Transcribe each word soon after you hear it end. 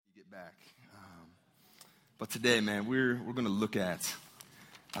back. But today, man, we're going to look at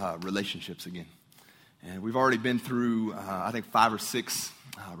relationships again. And we've already been through, I think, 5 or 6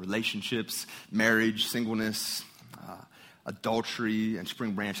 relationships: marriage, singleness, adultery, and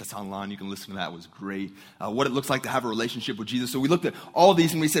Spring Branch. That's online. You can listen to that. It was great. What it looks like to have a relationship with Jesus. So we looked at all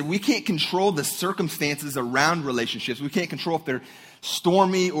these and we said we can't control the circumstances around relationships. We can't control if they're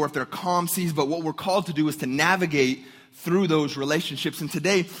stormy or if they're calm seas, but what we're called to do is to navigate through those relationships. And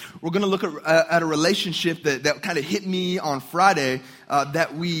today we're going to look at a relationship that kind of hit me on Friday that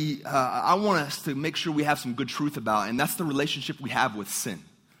I want us to make sure we have some good truth about, and that's the relationship we have with sin.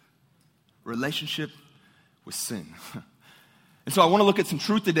 Relationship with sin. And so I want to look at some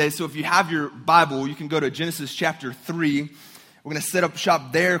truth today. So if you have your Bible, you can go to Genesis chapter 3. We're going to set up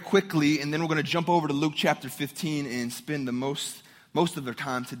shop there quickly, and then we're going to jump over to Luke chapter 15 and spend the most of our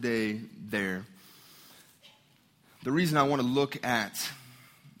time today there. The reason I want to look at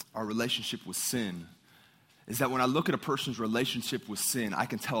our relationship with sin is that when I look at a person's relationship with sin, I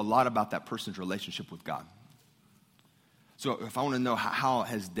can tell a lot about that person's relationship with God. So if I want to know how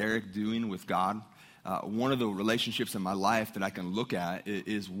is Derek doing with God, one of the relationships in my life that I can look at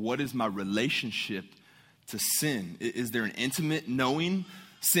is what is my relationship to sin? Is there an intimate knowing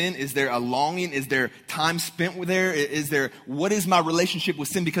sin? Is there a longing? Is there time spent with there? What is my relationship with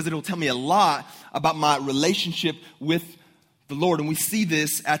sin? Because it'll tell me a lot about my relationship with the Lord. And we see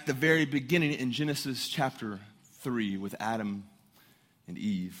this at the very beginning in Genesis chapter 3 with Adam and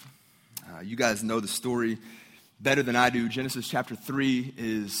Eve. You guys know the story better than I do. Genesis chapter 3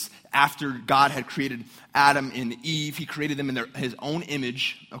 is after God had created Adam and Eve. He created them in his own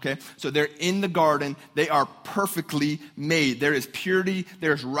image, okay? So they're in the garden. They are perfectly made. There is purity.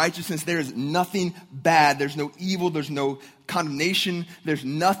 There is righteousness. There is nothing bad. There's no evil. There's no condemnation. There's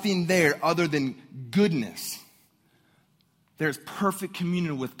nothing there other than goodness. There's perfect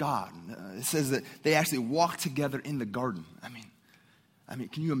communion with God. It says that they actually walk together in the garden. I mean,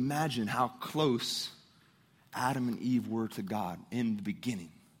 can you imagine how close Adam and Eve were to God in the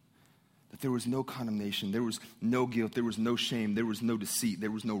beginning? That there was no condemnation, there was no guilt, there was no shame, there was no deceit, there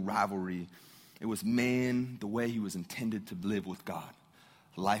was no rivalry. It was man the way he was intended to live with God,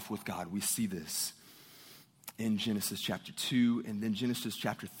 life with God. We see this in Genesis chapter 2, and then Genesis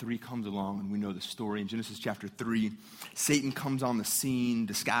chapter 3 comes along, and we know the story. In Genesis chapter 3, Satan comes on the scene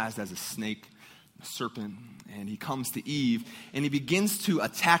disguised as a snake, a serpent, and he comes to Eve, and he begins to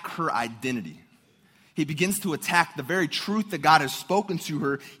attack her identity. He begins to attack the very truth that God has spoken to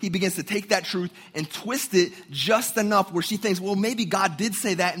her. He begins to take that truth and twist it just enough where she thinks, well, maybe God did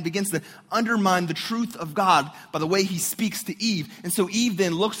say that, and begins to undermine the truth of God by the way he speaks to Eve. And so Eve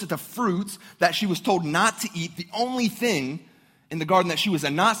then looks at the fruits that she was told not to eat, the only thing in the garden that she was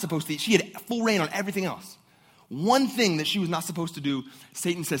not supposed to eat. She had full reign on everything else. One thing that she was not supposed to do,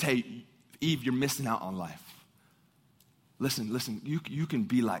 Satan says, hey, Eve, you're missing out on life. Listen, you can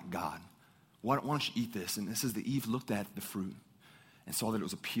be like God. Why don't you eat this? And it says that Eve looked at the fruit and saw that it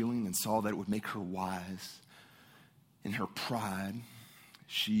was appealing and saw that it would make her wise. In her pride,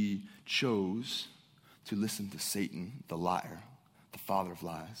 she chose to listen to Satan, the liar, the father of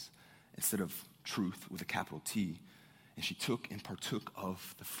lies, instead of truth with a capital T. And she took and partook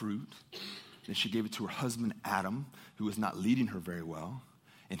of the fruit. Then she gave it to her husband, Adam, who was not leading her very well.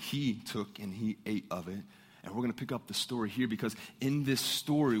 And he took and he ate of it. And we're going to pick up the story here because in this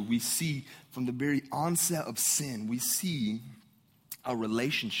story, we see from the very onset of sin, we see a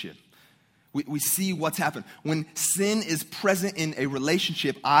relationship. We see what's happened. When sin is present in a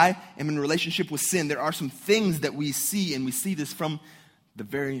relationship, I am in a relationship with sin. There are some things that we see, and we see this from the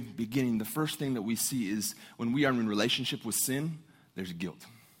very beginning. The first thing that we see is when we are in relationship with sin, there's guilt.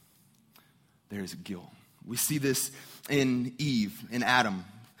 There is guilt. We see this in Eve, in Adam.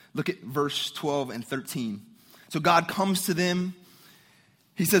 Look at verse 12 and 13. So God comes to them.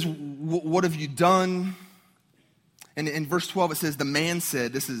 He says, what have you done? And in verse 12 it says, the man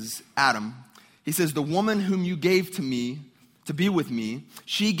said, this is Adam. He says, the woman whom you gave to me to be with me,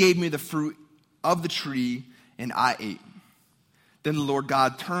 she gave me the fruit of the tree and I ate. Then the Lord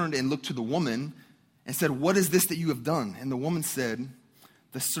God turned and looked to the woman and said, what is this that you have done? And the woman said,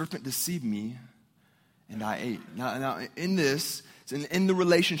 the serpent deceived me and I ate. Now in this, in the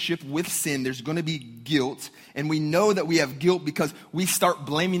relationship with sin, there's going to be guilt. And we know that we have guilt because we start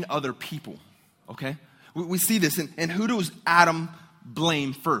blaming other people, okay? We see this. And who does Adam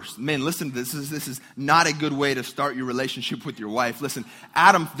blame first? Man, listen to this. This is not a good way to start your relationship with your wife. Listen,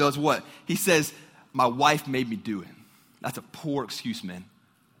 Adam does what? He says, my wife made me do it. That's a poor excuse, man,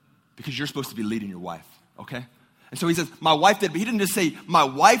 because you're supposed to be leading your wife, okay? And so he says, my wife did it. But he didn't just say, my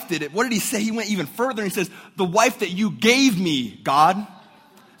wife did it. What did he say? He went even further and he says, the wife that you gave me, God.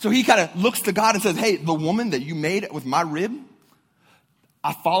 So he kind of looks to God and says, hey, the woman that you made with my rib,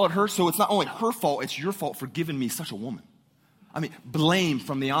 I followed her, so it's not only her fault, it's your fault for giving me such a woman. I mean, blame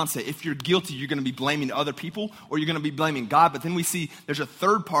from the onset. If you're guilty, you're going to be blaming other people or you're going to be blaming God. But then we see there's a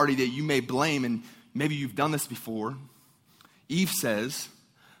third party that you may blame, and maybe you've done this before. Eve says,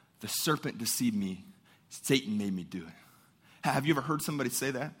 the serpent deceived me. Satan made me do it. Have you ever heard somebody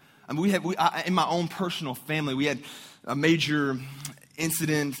say that? I mean, in my own personal family, we had a major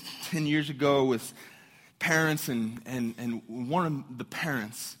incident 10 years ago with parents, and one of the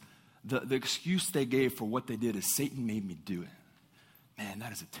parents, the excuse they gave for what they did is Satan made me do it. Man,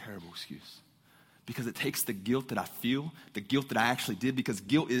 that is a terrible excuse. Because it takes the guilt that I feel, the guilt that I actually did, because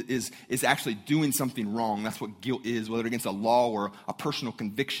guilt is actually doing something wrong. That's what guilt is, whether against a law or a personal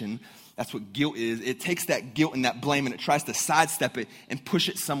conviction. That's what guilt is. It takes that guilt and that blame and it tries to sidestep it and push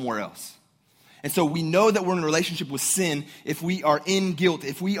it somewhere else. And so we know that we're in a relationship with sin if we are in guilt,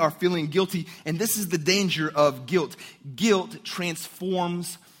 if we are feeling guilty. And this is the danger of guilt. Guilt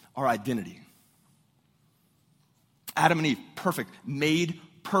transforms our identity. Adam and Eve, perfect, made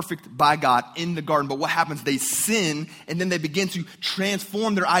perfect by God in the garden. But what happens? They sin, and then they begin to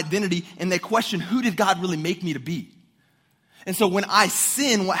transform their identity, and they question, who did God really make me to be? And so when I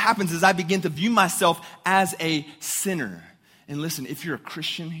sin, what happens is I begin to view myself as a sinner. And listen, if you're a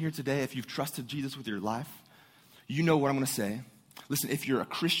Christian here today, if you've trusted Jesus with your life, you know what I'm going to say. Listen, if you're a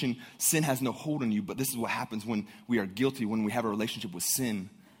Christian, sin has no hold on you, but this is what happens when we are guilty, when we have a relationship with sin.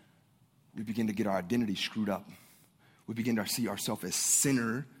 We begin to get our identity screwed up. We begin to see ourselves as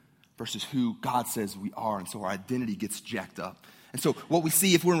sinner versus who God says we are. And so our identity gets jacked up. And so what we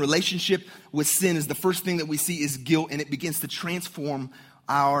see if we're in relationship with sin is the first thing that we see is guilt, and it begins to transform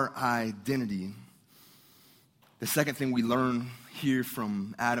our identity. The second thing we learn here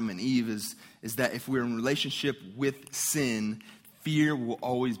from Adam and Eve is that if we're in relationship with sin, fear will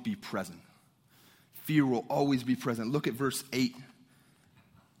always be present. Fear will always be present. Look at verse 8.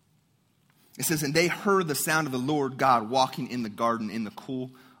 It says, and they heard the sound of the Lord God walking in the garden in the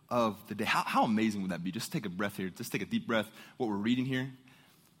cool of the day. How amazing would that be? Just take a breath here. Just take a deep breath. What we're reading here.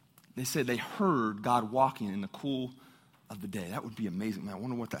 They said they heard God walking in the cool of the day. That would be amazing. Man, I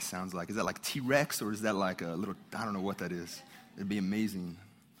wonder what that sounds like. Is that like T-Rex or is that like a little, I don't know what that is. It'd be amazing.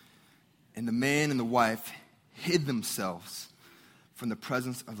 And the man and the wife hid themselves from the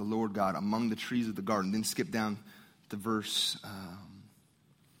presence of the Lord God among the trees of the garden. Then skip down to verse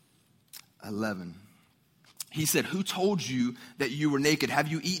 11. He said, who told you that you were naked? Have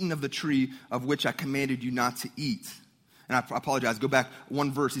you eaten of the tree of which I commanded you not to eat? And I apologize, go back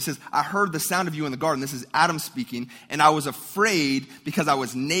one verse. He says, I heard the sound of you in the garden. This is Adam speaking. And I was afraid because I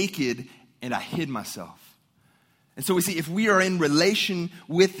was naked and I hid myself. And so we see if we are in relation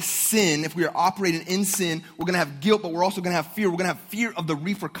with sin, if we are operating in sin, we're going to have guilt, but we're also going to have fear. We're going to have fear of the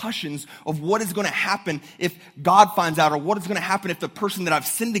repercussions of what is going to happen if God finds out, or what is going to happen if the person that I've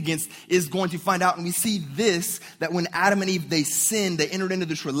sinned against is going to find out. And we see this, that when Adam and Eve, they sinned, they entered into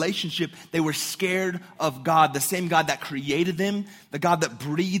this relationship, they were scared of God, the same God that created them, the God that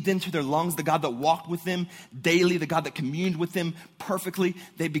breathed into their lungs, the God that walked with them daily, the God that communed with them perfectly.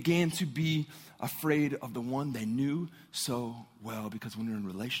 They began to be afraid of the one they knew so well, because when you're in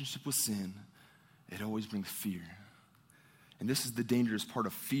relationship with sin, it always brings fear. And this is the dangerous part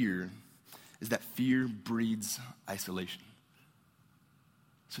of fear, is that fear breeds isolation.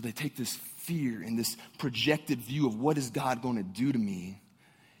 So they take this fear and this projected view of what is God going to do to me.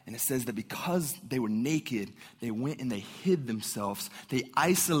 And it says that because they were naked, they went and they hid themselves. They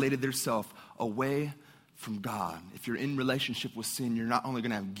isolated themselves away from God. If you're in relationship with sin, you're not only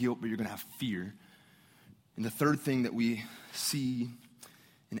going to have guilt, but you're going to have fear. And the third thing that we see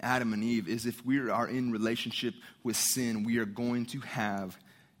in Adam and Eve is if we are in relationship with sin, we are going to have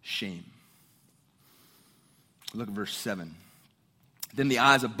shame. Look at verse 7. Then the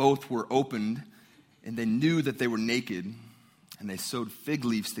eyes of both were opened, and they knew that they were naked, and they sewed fig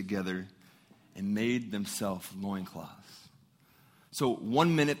leaves together and made themselves loincloths. So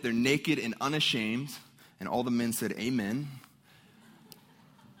 1 minute they're naked and unashamed, and all the men said, amen.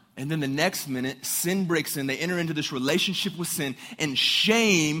 And then the next minute, sin breaks in. They enter into this relationship with sin, and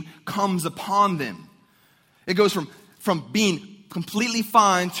shame comes upon them. It goes from being completely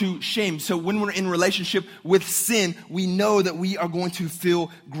fine to shame. So when we're in relationship with sin, we know that we are going to feel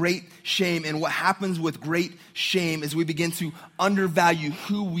great shame. And what happens with great shame is we begin to undervalue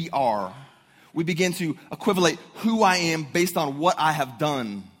who we are. We begin to equivalate who I am based on what I have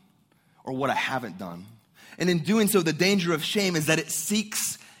done or what I haven't done. And in doing so, the danger of shame is that it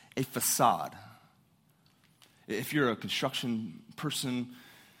seeks a facade. If you're a construction person,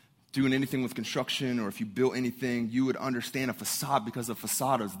 doing anything with construction, or if you built anything, you would understand a facade, because a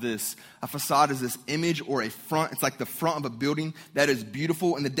facade is this. A facade is this image or a front. It's like the front of a building that is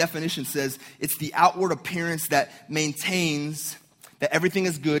beautiful. And the definition says it's the outward appearance that maintains that everything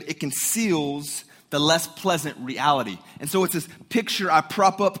is good. It conceals the less pleasant reality. And so it's this picture I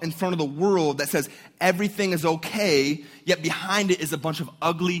prop up in front of the world that says everything is okay, yet behind it is a bunch of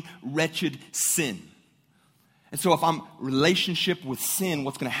ugly, wretched sin. And so if I'm relationship with sin,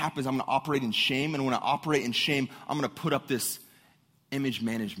 what's going to happen is I'm going to operate in shame. And when I operate in shame, I'm going to put up this image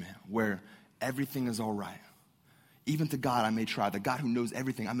management where everything is all right. Even to God, I may try, the God who knows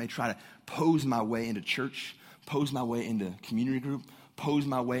everything, I may try to pose my way into church, pose my way into community group, pose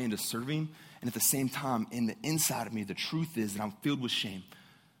my way into serving. And at the same time, in the inside of me, the truth is that I'm filled with shame,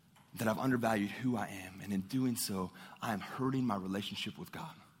 that I've undervalued who I am. And in doing so, I am hurting my relationship with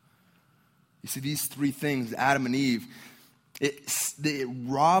God. You see, these three things, Adam and Eve, it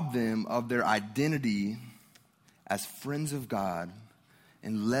robbed them of their identity as friends of God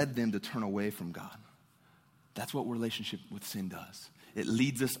and led them to turn away from God. That's what relationship with sin does. It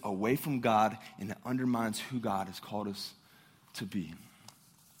leads us away from God, and it undermines who God has called us to be.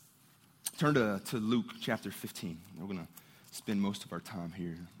 Turn to Luke chapter 15. We're going to spend most of our time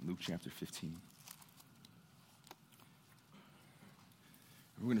here, Luke chapter 15.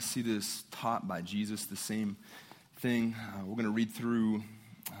 We're going to see this taught by Jesus, the same thing. We're going to read through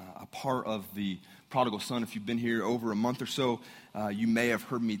a part of the prodigal son. If you've been here over a month or so, you may have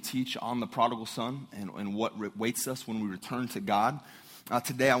heard me teach on the prodigal son and what waits us when we return to God.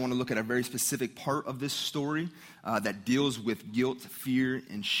 Today, I want to look at a very specific part of this story that deals with guilt, fear,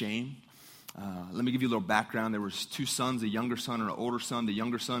 and shame. Let me give you a little background. There was two sons, a younger son and an older son. The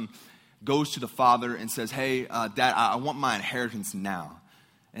younger son goes to the father and says, hey, Dad, I want my inheritance now.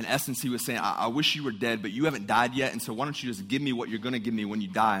 In essence, he was saying, I wish you were dead, but you haven't died yet, and so why don't you just give me what you're going to give me when you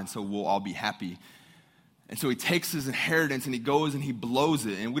die, and so we'll all be happy. And so he takes his inheritance, and he goes and he blows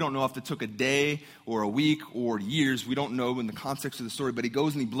it. And we don't know if it took a day or a week or years. We don't know in the context of the story, but he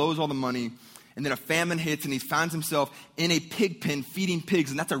goes and he blows all the money. And then a famine hits, and he finds himself in a pig pen feeding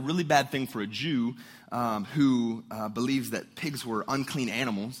pigs. And that's a really bad thing for a Jew who believes that pigs were unclean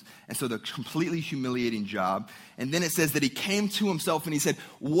animals. And so the completely humiliating job. And then it says that he came to himself and he said,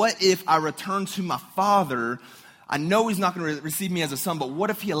 what if I return to my father? I know he's not going to receive me as a son, but what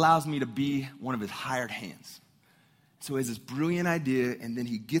if he allows me to be one of his hired hands? So he has this brilliant idea, and then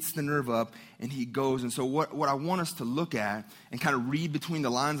he gets the nerve up, and he goes. And so what I want us to look at and kind of read between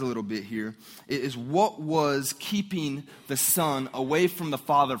the lines a little bit here is what was keeping the son away from the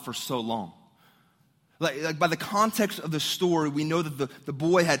father for so long. Like by the context of the story, we know that the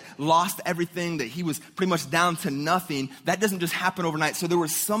boy had lost everything, that he was pretty much down to nothing. That doesn't just happen overnight. So there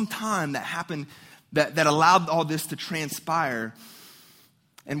was some time that happened that allowed all this to transpire.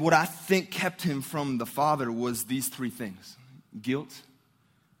 And what I think kept him from the father was these three things: guilt,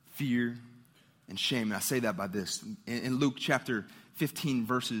 fear, and shame. And I say that by this. In Luke chapter 15,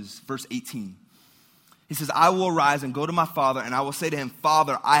 verse 18, he says, I will arise and go to my father, and I will say to him,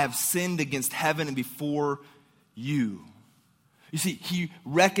 Father, I have sinned against heaven and before you. You see, he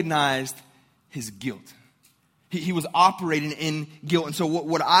recognized his guilt. He was operating in guilt. And so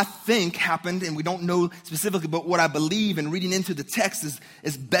what I think happened, and we don't know specifically, but what I believe in reading into the text is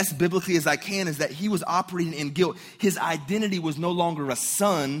as best biblically as I can, is that he was operating in guilt. His identity was no longer a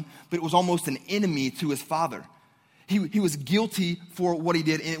son, but it was almost an enemy to his father. He was guilty for what he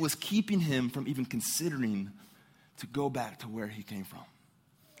did, and it was keeping him from even considering to go back to where he came from.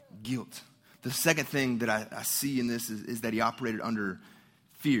 Guilt. The second thing that I see in this is that he operated under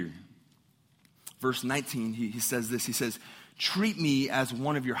fear. Verse 19, he says this. He says, treat me as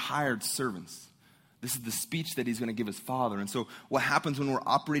one of your hired servants. This is the speech that he's going to give his father. And so what happens when we're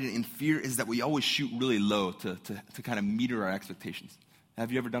operating in fear is that we always shoot really low to kind of meter our expectations.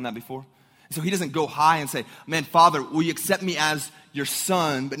 Have you ever done that before? And so he doesn't go high and say, man, Father, will you accept me as your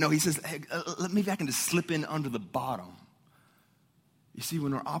son? But no, he says, hey, maybe I can just slip in under the bottom. You see,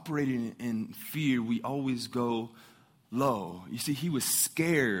 when we're operating in fear, we always go low. You see, he was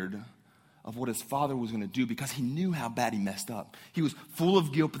scared of what his father was going to do because he knew how bad he messed up. He was full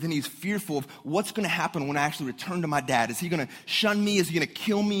of guilt, but then he's fearful of what's going to happen when I actually return to my dad. Is he going to shun me? Is he going to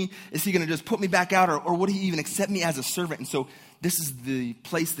kill me? Is he going to just put me back out? Or would he even accept me as a servant? And so this is the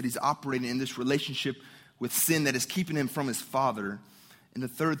place that he's operating in, this relationship with sin that is keeping him from his father. And the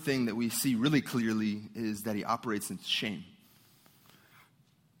third thing that we see really clearly is that he operates in shame.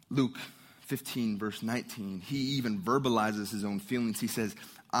 Luke 15, verse 19, he even verbalizes his own feelings. He says,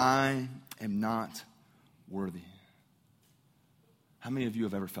 I am not worthy. How many of you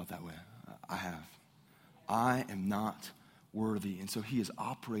have ever felt that way? I have. I am not worthy. And so he is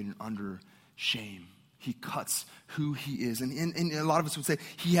operating under shame. He cuts who he is. And a lot of us would say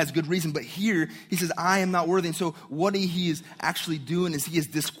he has good reason. But here he says, I am not worthy. And so what he is actually doing is he is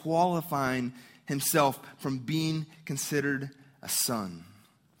disqualifying himself from being considered a son.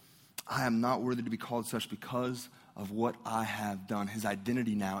 I am not worthy to be called such because of what I have done. His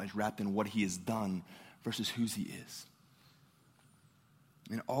identity now is wrapped in what he has done versus whose he is.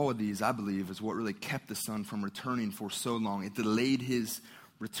 And all of these, I believe, is what really kept the son from returning for so long. It delayed his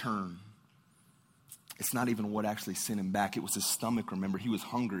return. It's not even what actually sent him back. It was his stomach, remember. He was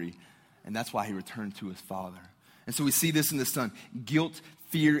hungry, and that's why he returned to his father. And so we see this in the son, guilt,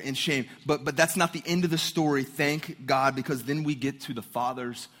 fear, and shame. But that's not the end of the story, thank God, because then we get to the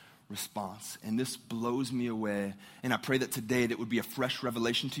father's response. And this blows me away. And I pray that today that would be a fresh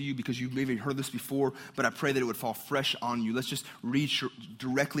revelation to you, because you've maybe heard this before, but I pray that it would fall fresh on you. Let's just read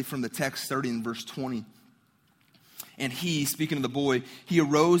directly from the text, starting in verse 20. And he, speaking of the boy, he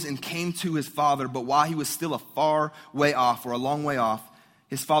arose and came to his father, but while he was still a far way off, or a long way off,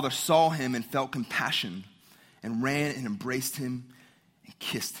 his father saw him and felt compassion and ran and embraced him and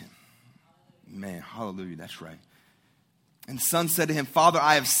kissed him. Man, hallelujah, that's right. And the son said to him, Father,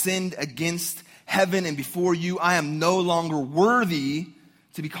 I have sinned against heaven and before you. I am no longer worthy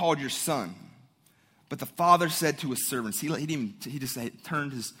to be called your son. But the father said to his servants, he just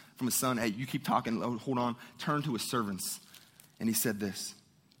turned from his son, hey, you keep talking, hold on, turn to his servants. And he said this,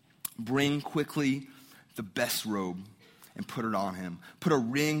 bring quickly the best robe and put it on him. Put a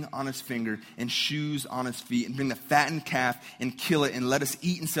ring on his finger and shoes on his feet, and bring the fattened calf and kill it, and let us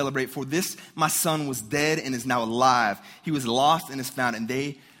eat and celebrate. For this my son was dead and is now alive. He was lost and is found. And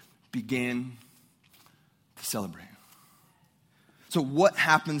they began to celebrate. So what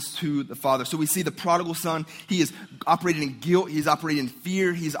happens to the father? So we see the prodigal son. He is operating in guilt. He's operating in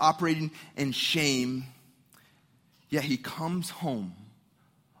fear. He's operating in shame. Yet he comes home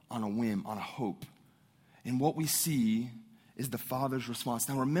on a whim, on a hope. And what we see is the father's response.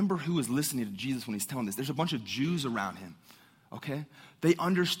 Now remember who is listening to Jesus when he's telling this. There's a bunch of Jews around him, okay? They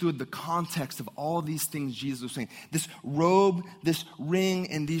understood the context of all these things Jesus was saying. This robe, this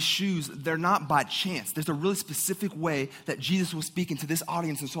ring, and these shoes, they're not by chance. There's a really specific way that Jesus was speaking to this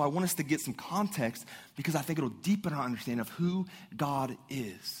audience. And so I want us to get some context, because I think it'll deepen our understanding of who God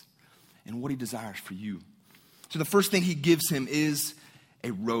is and what he desires for you. So the first thing he gives him is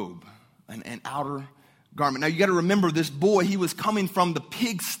a robe, an outer garment. Now you got to remember, this boy, he was coming from the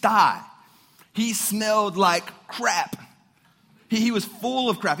pigsty. He smelled like crap. He was full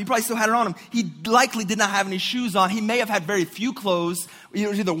of crap. He probably still had it on him. He likely did not have any shoes on. He may have had very few clothes. It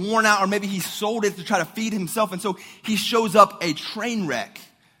was either worn out, or maybe he sold it to try to feed himself. And so he shows up a train wreck.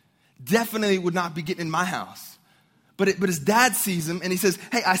 Definitely would not be getting in my house. But his dad sees him and he says,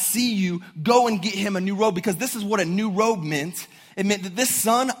 hey, I see you. Go and get him a new robe, because this is what a new robe meant. It meant that this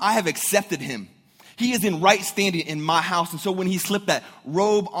son, I have accepted him. He is in right standing in my house. And so when he slipped that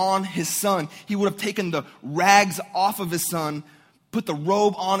robe on his son, he would have taken the rags off of his son, put the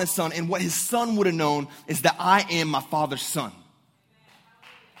robe on his son, and what his son would have known is that I am my father's son.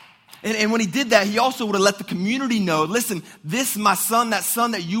 And when he did that, he also would have let the community know, listen, this my son, that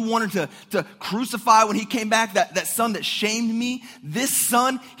son that you wanted to crucify when he came back, that son that shamed me, this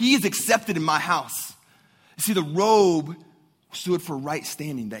son, he is accepted in my house. You see, the robe stood for right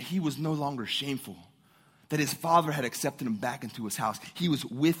standing, that he was no longer shameful, that his father had accepted him back into his house. He was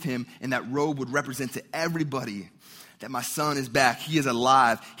with him, and that robe would represent to everybody that my son is back. He is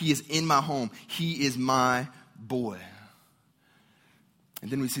alive. He is in my home. He is my boy.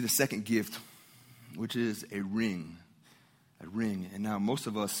 And then we see the second gift, which is a ring. A ring. And now most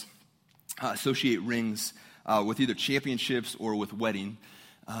of us associate rings with either championships or with wedding.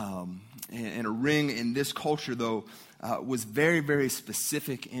 And a ring in this culture, though, was very, very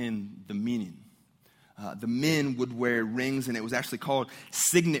specific in the meaning. The men would wear rings, and it was actually called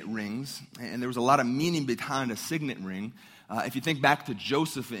signet rings. And there was a lot of meaning behind a signet ring. If you think back to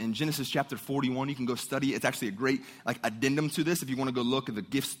Joseph in Genesis chapter 41, you can go study. It's actually a great addendum to this. If you want to go look at the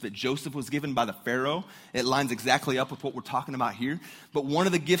gifts that Joseph was given by the Pharaoh, it lines exactly up with what we're talking about here. But one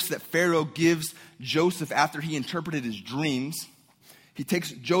of the gifts that Pharaoh gives Joseph after he interpreted his dreams, he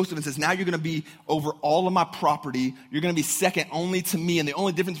takes Joseph and says, now you're going to be over all of my property. You're going to be second only to me. And the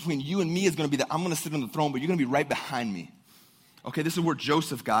only difference between you and me is going to be that I'm going to sit on the throne, but you're going to be right behind me. Okay, this is where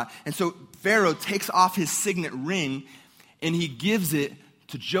Joseph got. And so Pharaoh takes off his signet ring and he gives it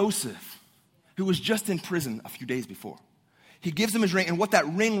to Joseph, who was just in prison a few days before. He gives him his ring. And what that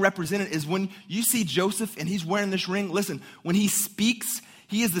ring represented is when you see Joseph and he's wearing this ring, listen, when he speaks,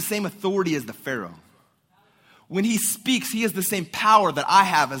 he is the same authority as the Pharaoh. when he speaks, he has the same power that I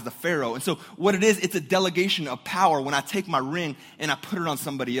have as the Pharaoh. And so what it is, it's a delegation of power when I take my ring and I put it on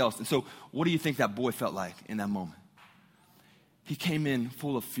somebody else. And so what do you think that boy felt like in that moment? He came in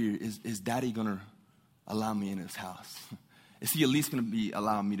full of fear. Is daddy going to allow me in his house? Is he at least going to be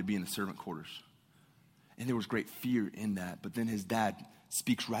allowing me to be in the servant quarters? And there was great fear in that. But then his dad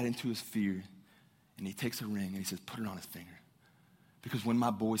speaks right into his fear, and he takes a ring and he says, put it on his finger. Because when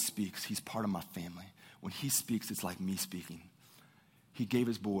my boy speaks, he's part of my family. When he speaks, it's like me speaking. He gave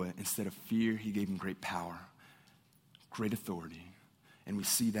his boy, instead of fear, he gave him great power, great authority. And we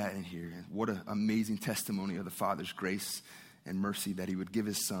see that in here. And what an amazing testimony of the Father's grace and mercy that he would give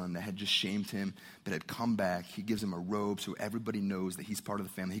his son that had just shamed him, but had come back. He gives him a robe so everybody knows that he's part of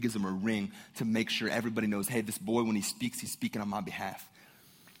the family. He gives him a ring to make sure everybody knows, hey, this boy, when he speaks, he's speaking on my behalf.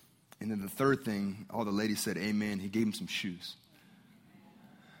 And then the third thing, all the ladies said, amen, he gave him some shoes.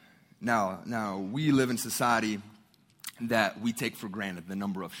 Now we live in society that we take for granted the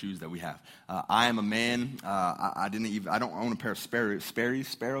number of shoes that we have. I am a man. I don't own a pair of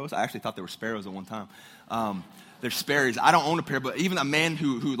sparrows. I actually thought they were sparrows at one time. They're Sperry's. I don't own a pair, but even a man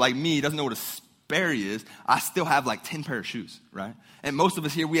who like me doesn't know what a Sperry is, I still have like 10 pair of shoes, right? And most of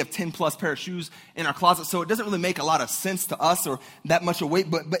us here, we have 10 plus pair of shoes in our closet, so it doesn't really make a lot of sense to us or that much of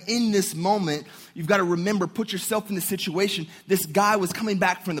weight, but in this moment, you've got to remember, put yourself in the situation. This guy was coming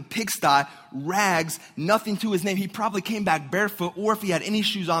back from the pigsty, rags, nothing to his name. He probably came back barefoot, or if he had any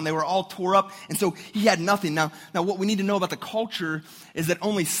shoes on, they were all tore up, and so he had nothing. Now what we need to know about the culture is that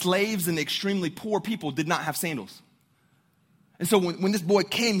only slaves and extremely poor people did not have sandals. And so when this boy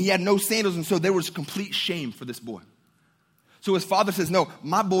came, he had no sandals, and so there was complete shame for this boy. So his father says, no,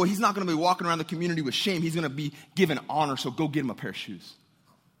 my boy, he's not going to be walking around the community with shame. He's going to be given honor, so go get him a pair of shoes.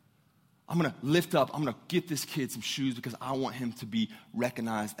 I'm going to lift up, I'm going to get this kid some shoes because I want him to be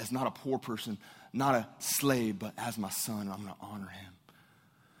recognized as not a poor person, not a slave, but as my son, and I'm going to honor him.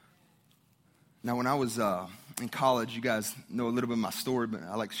 Now, when I was in college, you guys know a little bit of my story, but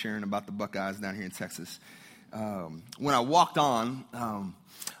I like sharing about the Buckeyes down here in Texas. When I walked on,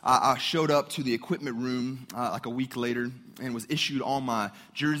 I showed up to the equipment room like a week later and was issued all my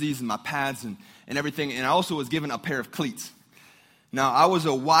jerseys and my pads and everything. And I also was given a pair of cleats. Now, I was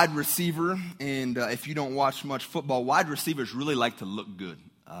a wide receiver, and if you don't watch much football, wide receivers really like to look good.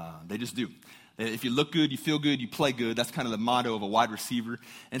 They just do. If you look good, you feel good, you play good. That's kind of the motto of a wide receiver.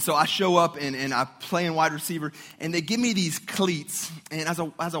 And so I show up, and I play in wide receiver, and they give me these cleats. And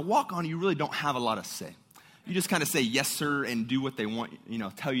as a walk-on, you really don't have a lot to say. You just kind of say yes, sir, and do what they want,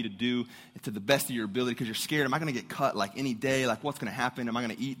 tell you to do to the best of your ability because you're scared. Am I going to get cut like any day? Like what's going to happen? Am I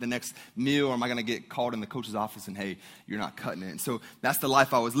going to eat the next meal, or am I going to get called in the coach's office and, hey, you're not cutting it? And so that's the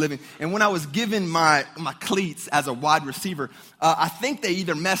life I was living. And when I was given my cleats as a wide receiver, I think they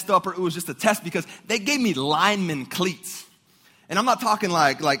either messed up or it was just a test because they gave me lineman cleats. And I'm not talking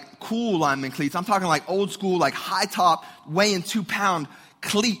like cool lineman cleats. I'm talking like old school, like high top, weighing 2-pound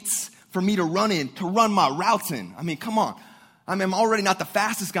cleats for me to run my routes in. I mean, come on. I'm already not the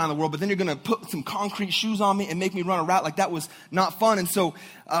fastest guy in the world, but then you're going to put some concrete shoes on me and make me run a route. Like, that was not fun. And so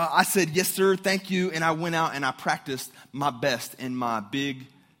I said, yes, sir, thank you. And I went out and I practiced my best in my big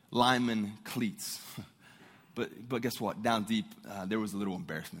lineman cleats. But guess what? Down deep, there was a little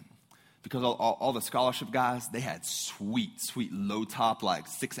embarrassment. Because all the scholarship guys, they had sweet low top, like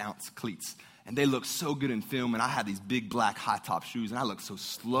 6-ounce cleats. And they looked so good in film, and I had these big black high-top shoes, and I looked so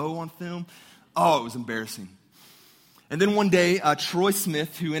slow on film. Oh, it was embarrassing. And then one day, Troy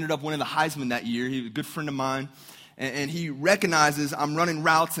Smith, who ended up winning the Heisman that year, he was a good friend of mine, and he recognizes I'm running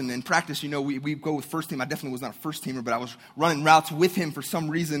routes, and in practice, we go with first team. I definitely was not a first teamer, but I was running routes with him for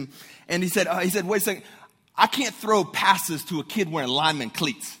some reason. And he said, wait a second, I can't throw passes to a kid wearing lineman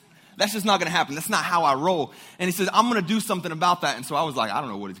cleats. That's just not going to happen. That's not how I roll. And he says, I'm going to do something about that. And so I was like, I don't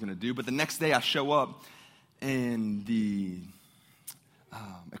know what he's going to do. But the next day I show up, and the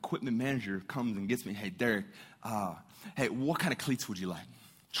equipment manager comes and gets me. Hey, Derek, hey, what kind of cleats would you like?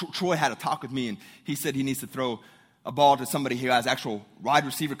 Troy had a talk with me, and he said he needs to throw a ball to somebody who has actual wide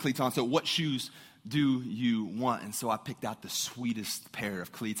receiver cleats on. So what shoes do you want? And so I picked out the sweetest pair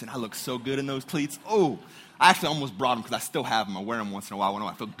of cleats, and I look so good in those cleats. Oh, I actually almost brought them because I still have them. I wear them once in a while when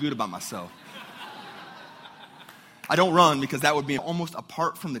I feel good about myself. I don't run because that would be almost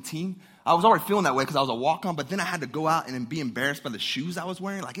apart from the team. I was already feeling that way because I was a walk-on, but then I had to go out and then be embarrassed by the shoes I was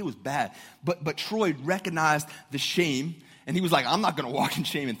wearing. Like, it was bad. But Troy recognized the shame, and he was like, I'm not going to walk in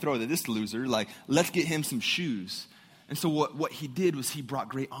shame and throw to this loser. Like, let's get him some shoes. And so what he did was he brought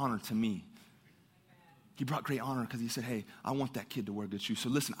great honor to me. He brought great honor because he said, hey, I want that kid to wear good shoes. So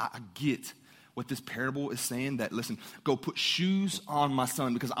listen, I get What this parable is saying that, listen, go put shoes on my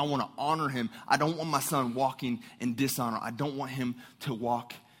son because I want to honor him. I don't want my son walking in dishonor. I don't want him to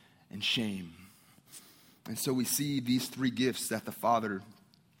walk in shame. And so we see these three gifts that the Father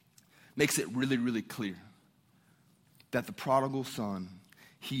makes it really, really clear that the prodigal son,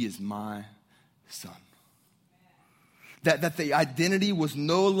 he is my son. That the identity was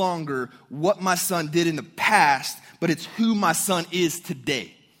no longer what my son did in the past, but it's who my son is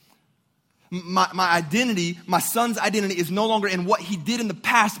today. My identity, my son's identity is no longer in what he did in the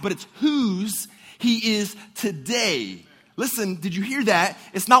past, but it's whose he is today. Listen, did you hear that?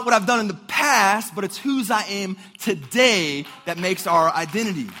 It's not what I've done in the past, but it's whose I am today that makes our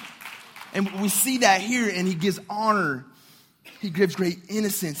identity. And we see that here, and he gives honor. He gives great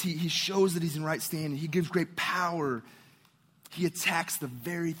innocence. He shows that he's in right standing. He gives great power. He attacks the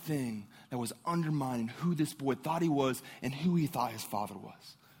very thing that was undermining who this boy thought he was and who he thought his father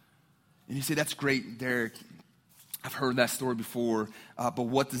was. And you say, that's great, Derek. I've heard that story before, but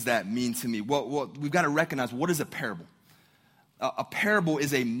what does that mean to me? Well, we've got to recognize, what is a parable? A parable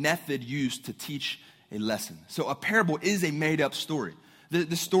is a method used to teach a lesson. So a parable is a made-up story.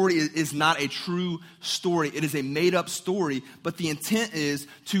 The story is not a true story. It is a made-up story, but the intent is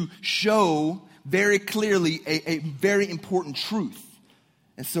to show very clearly a very important truth.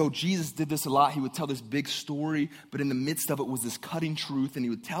 And so Jesus did this a lot. He would tell this big story, but in the midst of it was this cutting truth, and he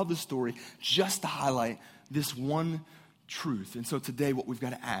would tell the story just to highlight this one truth. And so today what we've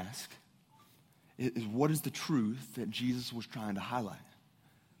got to ask is, what is the truth that Jesus was trying to highlight?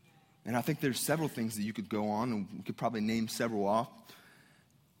 And I think there's several things that you could go on, and we could probably name several off.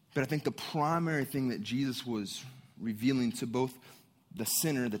 But I think the primary thing that Jesus was revealing to both the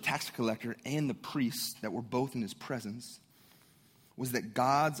sinner, the tax collector, and the priest that were both in his presence was that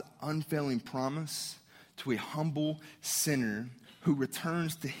God's unfailing promise to a humble sinner who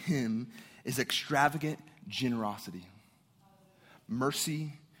returns to him is extravagant generosity.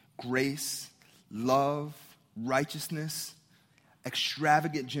 Mercy, grace, love, righteousness,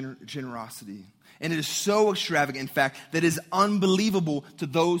 extravagant generosity. And it is so extravagant, in fact, that it is unbelievable to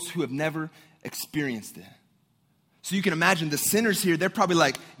those who have never experienced it. So you can imagine the sinners here, they're probably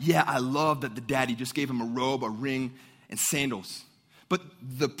like, yeah, I love that the daddy just gave him a robe, a ring, and sandals. But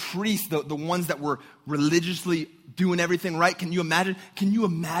the priests, the ones that were religiously doing everything right, can you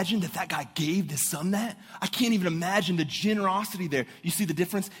imagine that guy gave his son that? I can't even imagine the generosity there. You see the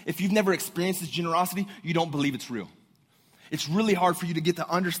difference? If you've never experienced this generosity, you don't believe it's real. It's really hard for you to get to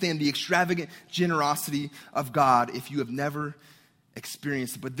understand the extravagant generosity of God if you have never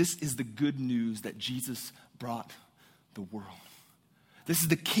experienced it. But this is the good news that Jesus brought the world. This is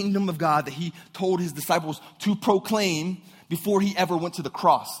the kingdom of God that he told his disciples to proclaim before he ever went to the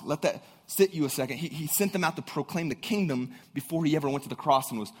cross. Let that sit you a second. He sent them out to proclaim the kingdom before he ever went to the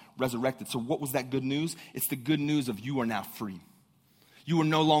cross and was resurrected. So what was that good news? It's the good news of you are now free. You are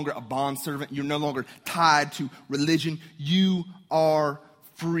no longer a bondservant. You're no longer tied to religion. You are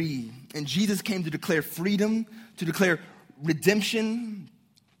free. And Jesus came to declare freedom, to declare redemption,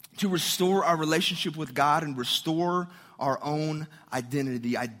 to restore our relationship with God and restore our own identity,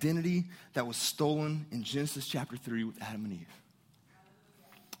 the identity that was stolen in Genesis chapter 3 with Adam and Eve.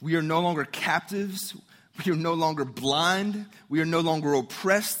 We are no longer captives. We are no longer blind. We are no longer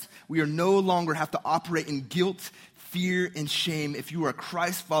oppressed. We are no longer have to operate in guilt, fear, and shame. If you are a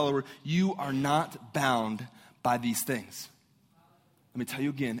Christ follower, you are not bound by these things. Let me tell you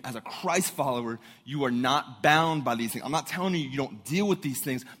again, as a Christ follower, you are not bound by these things. I'm not telling you don't deal with these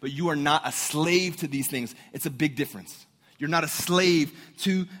things, but you are not a slave to these things. It's a big difference. You're not a slave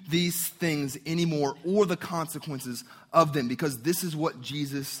to these things anymore or the consequences of them, because this is what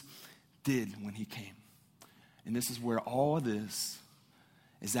Jesus did when he came. And this is where all of this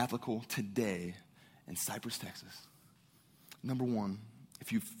is applicable today in Cypress, Texas. Number one,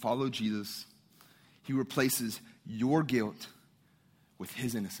 if you follow Jesus, he replaces your guilt with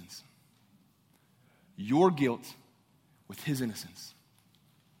his innocence. Your guilt with his innocence.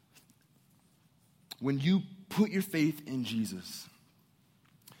 When you put your faith in Jesus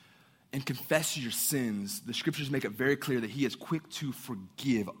and confess your sins, the scriptures make it very clear that he is quick to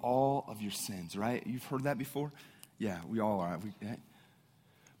forgive all of your sins, right? You've heard that before? Yeah, we all are.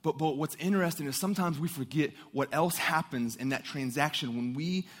 But what's interesting is sometimes we forget what else happens in that transaction when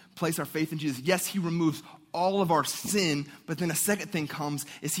we place our faith in Jesus. Yes, he removes all of our sin, but then a second thing comes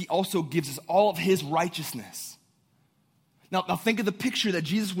is he also gives us all of his righteousness. Now think of the picture that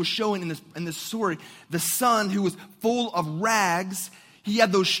Jesus was showing in this story. The son who was full of rags, he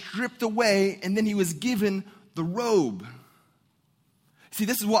had those stripped away, and then he was given the robe. See,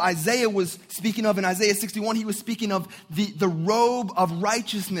 this is what Isaiah was speaking of in Isaiah 61. He was speaking of the robe of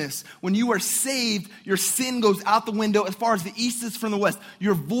righteousness. When you are saved, your sin goes out the window as far as the east is from the west.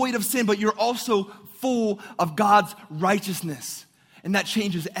 You're void of sin, but you're also full of God's righteousness. And that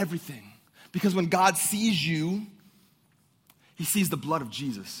changes everything. Because when God sees you, he sees the blood of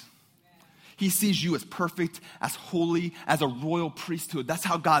Jesus. He sees you as perfect, as holy, as a royal priesthood. That's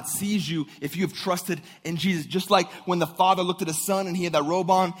how God sees you if you have trusted in Jesus. Just like when the Father looked at his son and he had that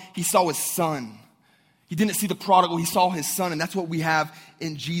robe on, he saw his son. He didn't see the prodigal, he saw his son. And that's what we have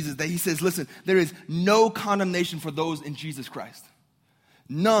in Jesus. That he says, listen, there is no condemnation for those in Jesus Christ.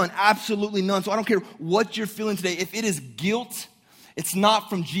 None, absolutely none. So I don't care what you're feeling today. If it is guilt, it's not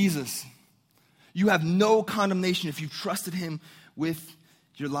from Jesus. You have no condemnation if you've trusted him with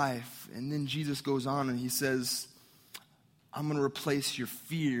your life. And then Jesus goes on and he says, I'm going to replace your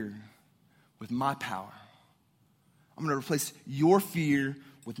fear with my power. I'm going to replace your fear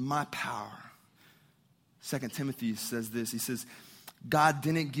with my power. 2 Timothy says this. He says, God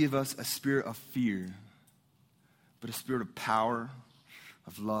didn't give us a spirit of fear, but a spirit of power,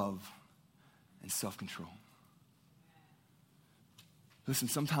 of love, and self-control. Listen,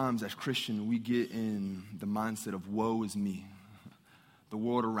 sometimes as Christians, we get in the mindset of woe is me. The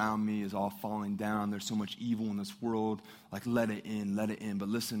world around me is all falling down. There's so much evil in this world. Like, let it in, let it in. But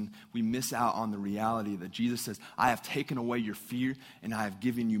listen, we miss out on the reality that Jesus says, I have taken away your fear and I have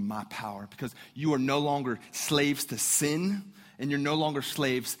given you my power. Because you are no longer slaves to sin and you're no longer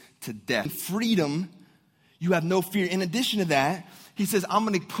slaves to death. In freedom, you have no fear. In addition to that, he says, I'm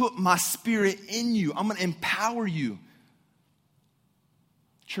going to put my spirit in you. I'm going to empower you.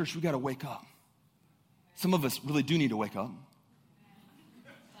 Church, we got to wake up. Some of us really do need to wake up.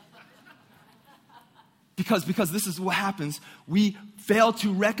 Because this is what happens. We fail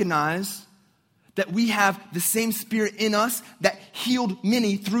to recognize that we have the same spirit in us that healed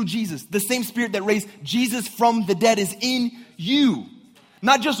many through Jesus. The same spirit that raised Jesus from the dead is in you.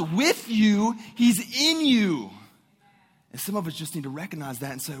 Not just with you, he's in you. And some of us just need to recognize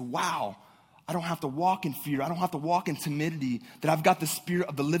that and say, wow, I don't have to walk in fear. I don't have to walk in timidity. That I've got the spirit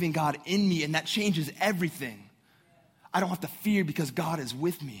of the living God in me, and that changes everything. I don't have to fear because God is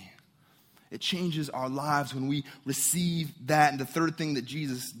with me. It changes our lives when we receive that. And the third thing that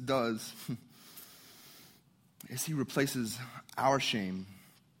Jesus does is he replaces our shame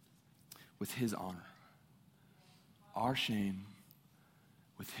with his honor. Our shame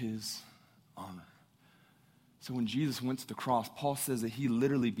with his honor. So when Jesus went to the cross, Paul says that he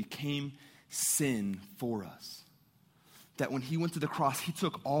literally became sin for us. That when he went to the cross, he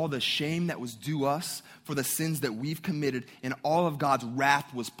took all the shame that was due us for the sins that we've committed, and all of God's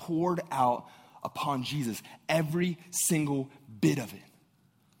wrath was poured out upon Jesus. Every single bit of it.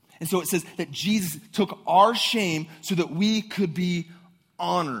 And so it says that Jesus took our shame so that we could be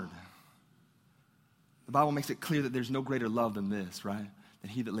honored. The Bible makes it clear that there's no greater love than this, right? Than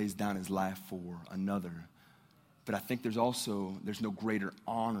he that lays down his life for another. But I think there's no greater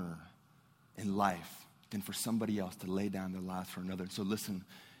honor in life than for somebody else to lay down their lives for another. So listen,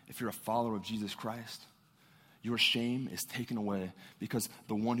 if you're a follower of Jesus Christ, your shame is taken away because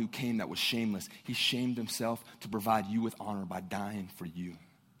the one who came that was shameless, he shamed himself to provide you with honor by dying for you.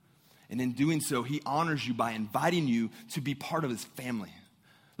 And in doing so, he honors you by inviting you to be part of his family.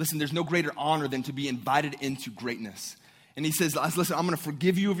 Listen, there's no greater honor than to be invited into greatness. And he says, listen, I'm going to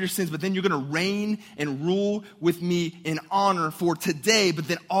forgive you of your sins, but then you're going to reign and rule with me in honor for today, but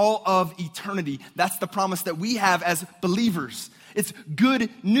then all of eternity. That's the promise that we have as believers. It's good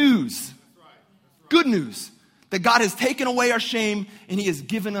news. Good news. That God has taken away our shame and he has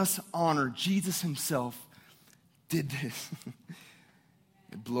given us honor. Jesus himself did this.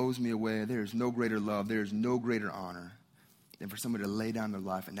 It blows me away. There is no greater love. There is no greater honor than for somebody to lay down their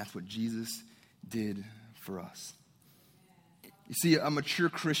life. And that's what Jesus did for us. You see, a mature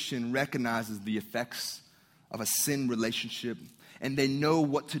Christian recognizes the effects of a sin relationship, and they know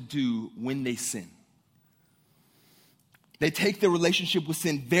what to do when they sin. They take their relationship with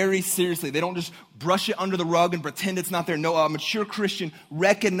sin very seriously. They don't just brush it under the rug and pretend it's not there. No, a mature Christian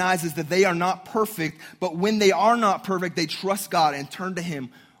recognizes that they are not perfect, but when they are not perfect, they trust God and turn to him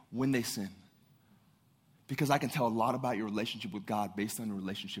when they sin. Because I can tell a lot about your relationship with God based on your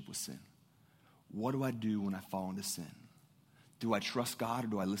relationship with sin. What do I do when I fall into sin? Do I trust God or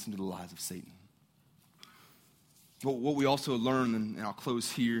do I listen to the lies of Satan? What we also learn, and I'll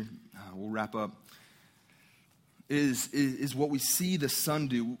close here, we'll wrap up, is what we see the Son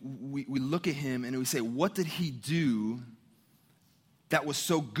do. We look at him and we say, what did he do that was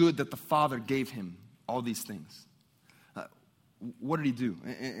so good that the Father gave him all these things? What did he do?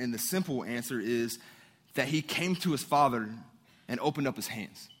 And the simple answer is that he came to his Father and opened up his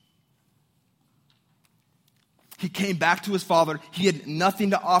hands. He came back to his father. He had nothing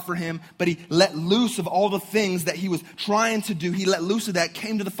to offer him, but he let loose of all the things that he was trying to do. He let loose of that,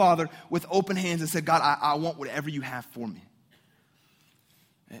 came to the Father with open hands and said, God, I want whatever you have for me.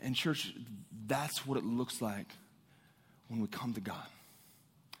 And church, that's what it looks like when we come to God.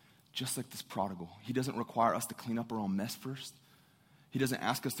 Just like this prodigal. He doesn't require us to clean up our own mess first. He doesn't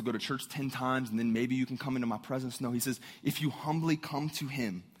ask us to go to church 10 times and then maybe you can come into my presence. No, he says, if you humbly come to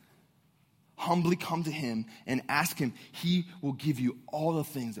him and ask him, he will give you all the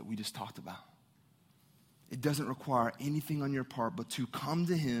things that we just talked about. It doesn't require anything on your part but to come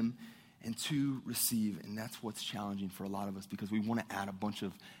to him and to receive. And that's what's challenging for a lot of us because we want to add a bunch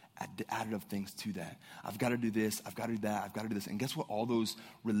of additive things to that. I've got to do this, I've got to do that, I've got to do this. And guess what? All those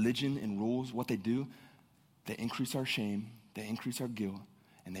religion and rules, what they do, they increase our shame, they increase our guilt,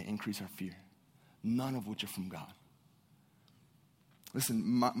 and they increase our fear. None of which are from God. Listen,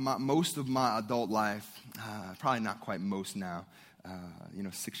 most of my adult life, probably not quite most now,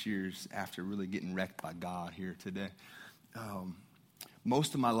 6 years after really getting wrecked by God here today.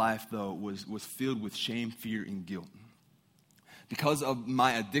 Most of my life, though, was filled with shame, fear, and guilt. Because of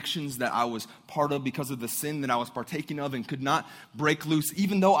my addictions that I was part of, because of the sin that I was partaking of and could not break loose,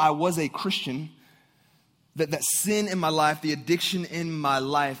 even though I was a Christian, that sin in my life, the addiction in my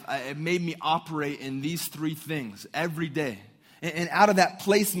life, it made me operate in these three things every day. And out of that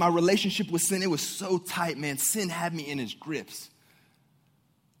place, my relationship with sin, it was so tight, man. Sin had me in his grips.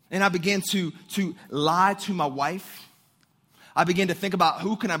 And I began to lie to my wife. I began to think about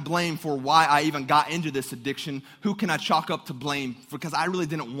who can I blame for why I even got into this addiction? Who can I chalk up to blame? Because I really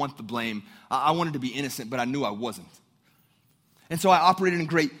didn't want the blame. I wanted to be innocent, but I knew I wasn't. And so I operated in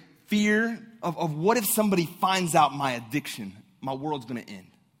great fear of what if somebody finds out my addiction? My world's going to end.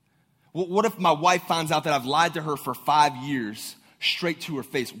 What if my wife finds out that I've lied to her for 5 years straight to her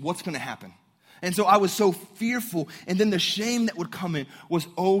face? What's going to happen? And so I was so fearful, and then the shame that would come in was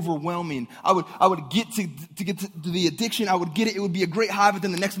overwhelming. I would get to the addiction, I would get it, it would be a great high, but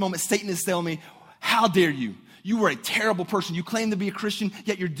then the next moment Satan is telling me, how dare you? You were a terrible person. You claim to be a Christian,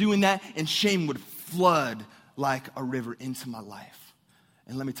 yet you're doing that, and shame would flood like a river into my life.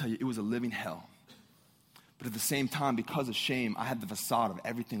 And let me tell you, it was a living hell. But at the same time, because of shame, I had the facade of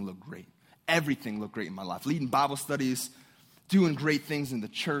everything looked great. Everything looked great in my life. Leading Bible studies, doing great things in the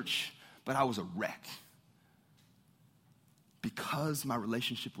church, but I was a wreck. Because my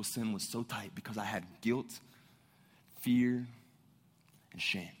relationship with sin was so tight, because I had guilt, fear, and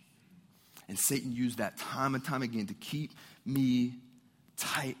shame. And Satan used that time and time again to keep me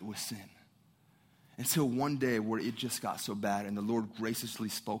tight with sin. Until one day where it just got so bad and the Lord graciously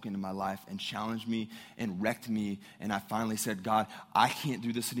spoke into my life and challenged me and wrecked me. And I finally said, God, I can't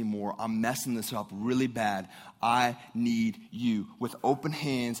do this anymore. I'm messing this up really bad. I need you. With open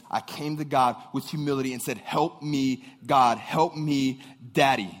hands, I came to God with humility and said, help me, God. Help me,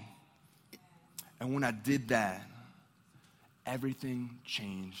 Daddy. And when I did that, everything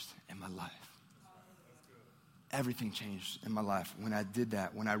changed in my life. Everything changed in my life when I did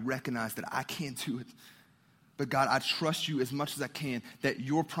that, when I recognized that I can't do it. But God, I trust you as much as I can that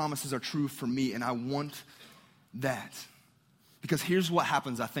your promises are true for me, and I want that. Because here's what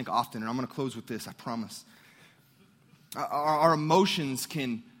happens, I think, often, and I'm going to close with this, I promise. Our emotions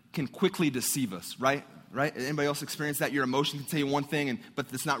can quickly deceive us, right? Anybody else experience that? Your emotion can tell you one thing, but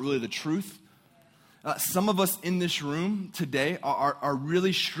it's not really the truth. Some of us in this room today are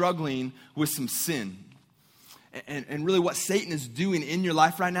really struggling with some sin. And really what Satan is doing in your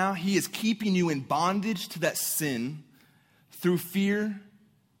life right now, he is keeping you in bondage to that sin through fear,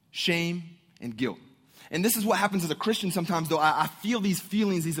 shame, and guilt. And this is what happens as a Christian sometimes, though. I feel these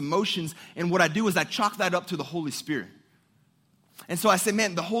feelings, these emotions, and what I do is I chalk that up to the Holy Spirit. And so I say,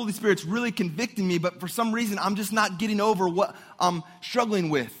 man, the Holy Spirit's really convicting me, but for some reason, I'm just not getting over what I'm struggling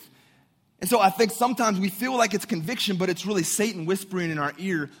with. And so I think sometimes we feel like it's conviction, but it's really Satan whispering in our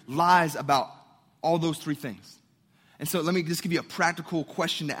ear lies about all those three things. And so let me just give you a practical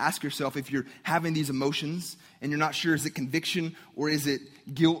question to ask yourself if you're having these emotions and you're not sure, is it conviction or is it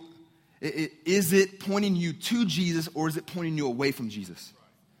guilt? Is it pointing you to Jesus or is it pointing you away from Jesus?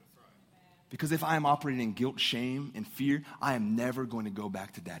 Because if I am operating in guilt, shame, and fear, I am never going to go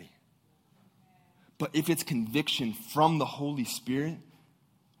back to Daddy. But if it's conviction from the Holy Spirit,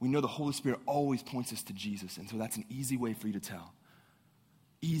 we know the Holy Spirit always points us to Jesus. And so that's an easy way for you to tell.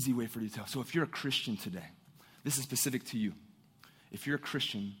 Easy way for you to tell. So if you're a Christian today, this is specific to you. If you're a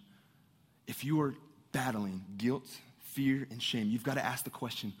Christian, if you are battling guilt, fear, and shame, you've got to ask the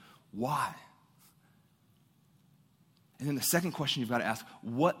question, why? And then the second question you've got to ask,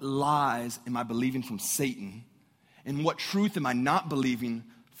 what lies am I believing from Satan? And what truth am I not believing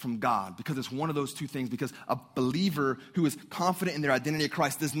from God? Because it's one of those two things. Because a believer who is confident in their identity in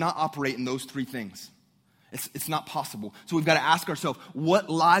Christ does not operate in those three things. It's not possible. So we've got to ask ourselves, what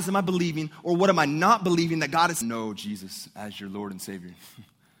lies am I believing, or what am I not believing that God is? Know Jesus as your Lord and Savior.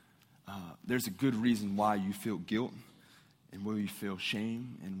 There's a good reason why you feel guilt, and why you feel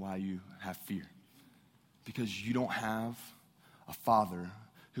shame, and why you have fear. Because you don't have a Father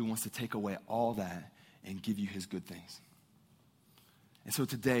who wants to take away all that and give you his good things. And so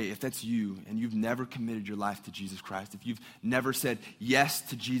today, if that's you and you've never committed your life to Jesus Christ, if you've never said yes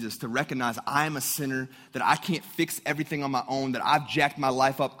to Jesus, to recognize I am a sinner, that I can't fix everything on my own, that I've jacked my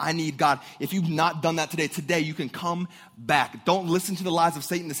life up, I need God. If you've not done that today you can come back. Don't listen to the lies of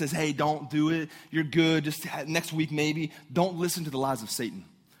Satan that says, hey, don't do it, you're good, just next week maybe. Don't listen to the lies of Satan.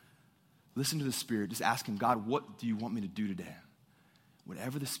 Listen to the Spirit. Just ask him, God, what do you want me to do today?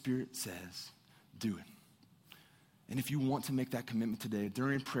 Whatever the Spirit says, do it. And if you want to make that commitment today,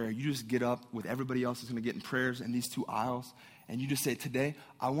 during prayer, you just get up with everybody else who's going to get in prayers in these two aisles, and you just say, today,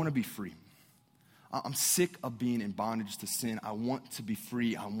 I want to be free. I'm sick of being in bondage to sin. I want to be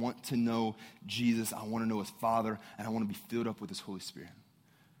free. I want to know Jesus. I want to know his Father, and I want to be filled up with his Holy Spirit.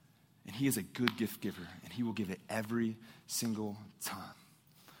 And he is a good gift giver, and he will give it every single time.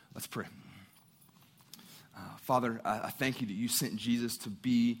 Let's pray. Father, I thank you that you sent Jesus to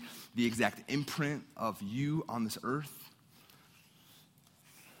be the exact imprint of you on this earth.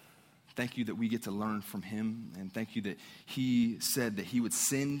 Thank you that we get to learn from him, and thank you that he said that he would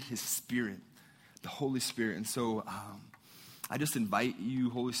send his Spirit, the Holy Spirit. And so I just invite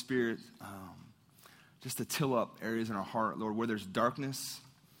you, Holy Spirit, just to till up areas in our heart, Lord, where there's darkness,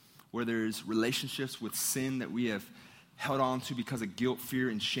 where there's relationships with sin that we have held on to because of guilt, fear,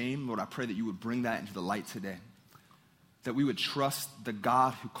 and shame. Lord, I pray that you would bring that into the light today. That we would trust the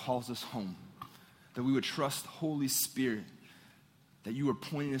God who calls us home. That we would trust Holy Spirit. That you are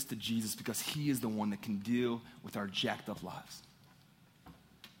pointing us to Jesus because he is the one that can deal with our jacked up lives.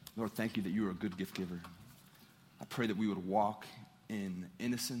 Lord, thank you that you are a good gift giver. I pray that we would walk in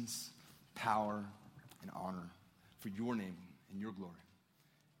innocence, power, and honor for your name and your glory.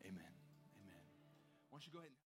 Amen. Amen. Why don't you go ahead and